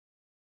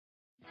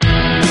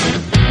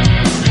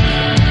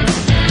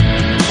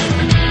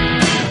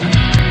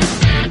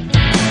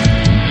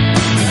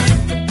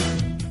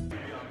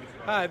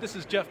This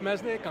is Jeff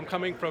Mesnick. I'm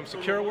coming from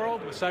Secure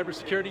World with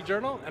CyberSecurity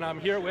Journal, and I'm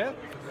here with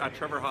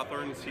Trevor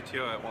Hawthorne,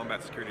 CTO at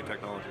Wombat Security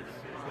Technologies.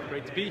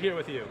 Great to be here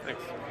with you.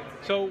 Thanks.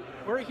 So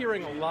we're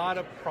hearing a lot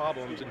of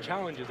problems and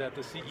challenges at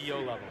the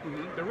CEO level.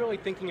 They're really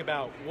thinking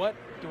about, what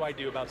do I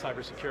do about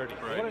cybersecurity?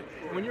 Right.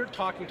 When you're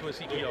talking to a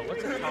CEO,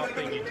 what's the top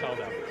thing you tell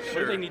them? What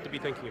do they need to be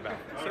thinking about?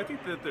 So I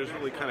think that there's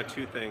really kind of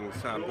two things,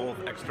 both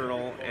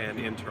external and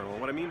internal.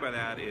 What I mean by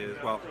that is,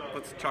 well,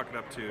 let's chalk it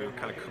up to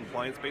kind of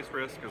compliance-based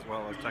risk as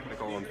well as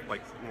technical and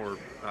more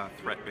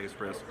threat-based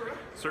risk.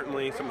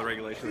 Certainly some of the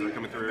regulations that are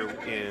coming through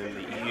in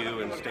the EU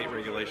and state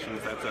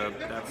regulations,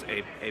 that's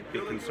a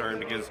big concern,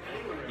 because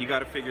you got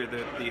to figure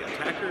that the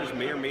attackers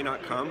may or may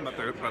not come, but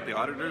the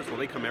auditors, well,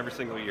 they come every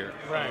single year.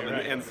 Right.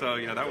 And so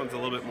that one's a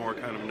little bit more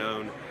kind of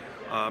known.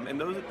 And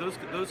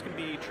those can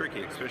be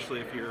tricky, especially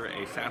if you're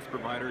a SaaS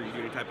provider, you do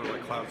any type of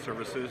like cloud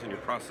services, and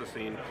you're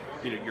processing,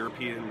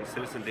 European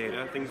citizen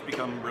data. Things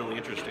become really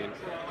interesting.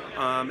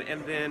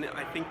 And then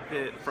I think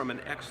that from an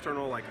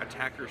external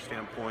attacker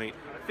standpoint,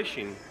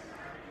 phishing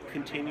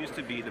continues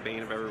to be the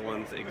bane of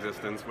everyone's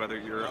existence, whether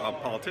you're a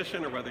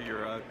politician or whether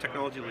you're a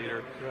technology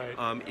leader.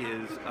 Right.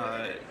 Is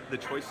the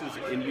choices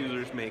end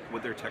users make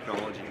with their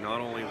technology,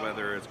 not only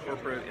whether it's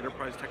corporate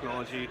enterprise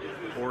technology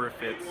or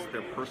if it's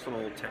their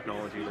personal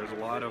technology. There's a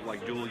lot of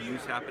dual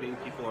use happening.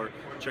 People are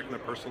checking their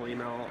personal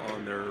email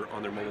on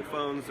their mobile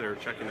phones, they're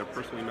checking their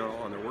personal email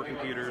on their work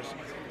computers,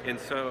 and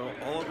so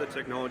all of the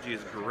technology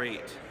is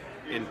great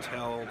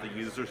until the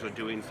users are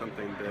doing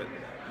something that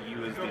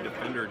you as the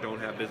defender don't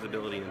have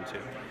visibility into.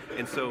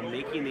 And so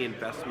making the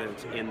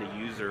investment in the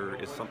user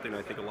is something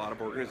I think a lot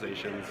of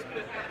organizations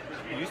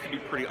used to be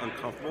pretty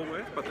uncomfortable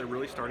with, but they're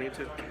really starting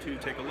to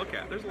take a look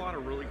at. There's a lot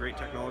of really great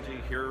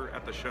technology here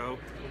at the show.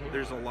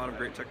 There's a lot of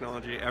great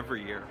technology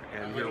every year,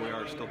 and here we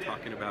are still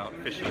talking about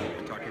phishing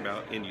and talking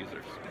about end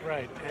users.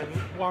 Right, and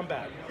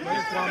Wombat. What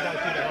does Wombat do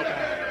to help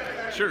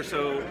out? Sure,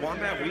 so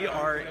Wombat, we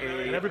are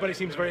a... And everybody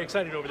seems very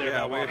excited over there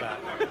about Wombat.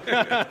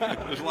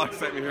 There's a lot of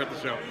excitement here at the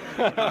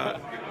show.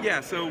 Yeah,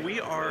 so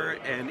we are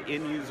an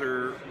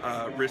end-user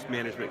risk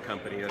management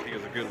company. I think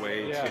is a good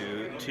way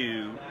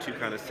to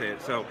kind of say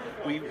it. So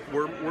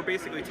we're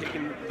basically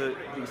taking the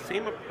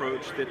same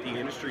approach that the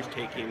industry's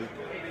taking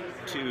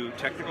to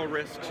technical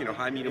risks,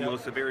 high, medium, low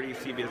severity,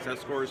 CVSS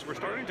scores. We're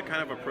starting to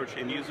kind of approach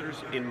end users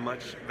in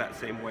much that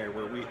same way,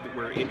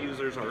 where end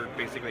users are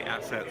basically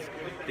assets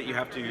that you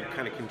have to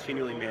kind of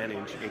continually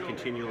manage and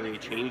continually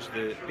change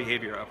the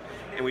behavior of.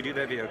 And we do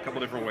that via a couple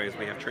different ways.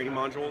 We have training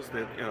modules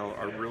that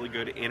are really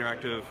good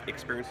interactive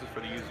experiences for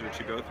the user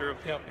to go through.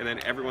 And then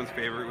everyone's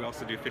favorite, we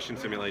also do phishing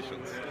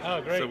simulations.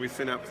 Oh, great. So we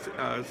send out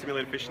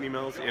simulated phishing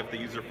emails if the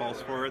user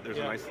falls for it. There's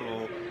a nice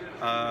little,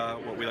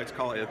 what we like to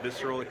call a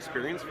visceral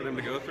experience for them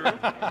to go through.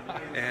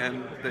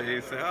 And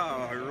they say,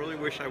 oh, I really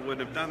wish I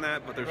wouldn't have done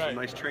that, but there's some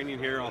nice training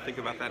here. I'll think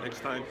about that next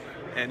time.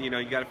 And you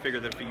got to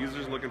figure that if the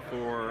user's looking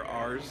for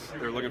ours,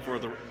 they're looking for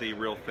the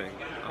real thing.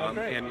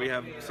 And we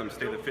have some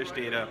state of fish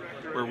data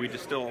where we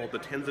distill the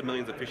tens of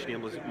millions of phishing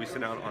emails we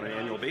send out on an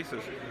annual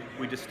basis.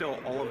 We distill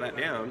all of that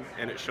down,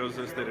 and it shows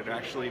us that it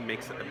actually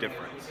makes a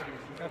difference.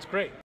 That's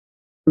great.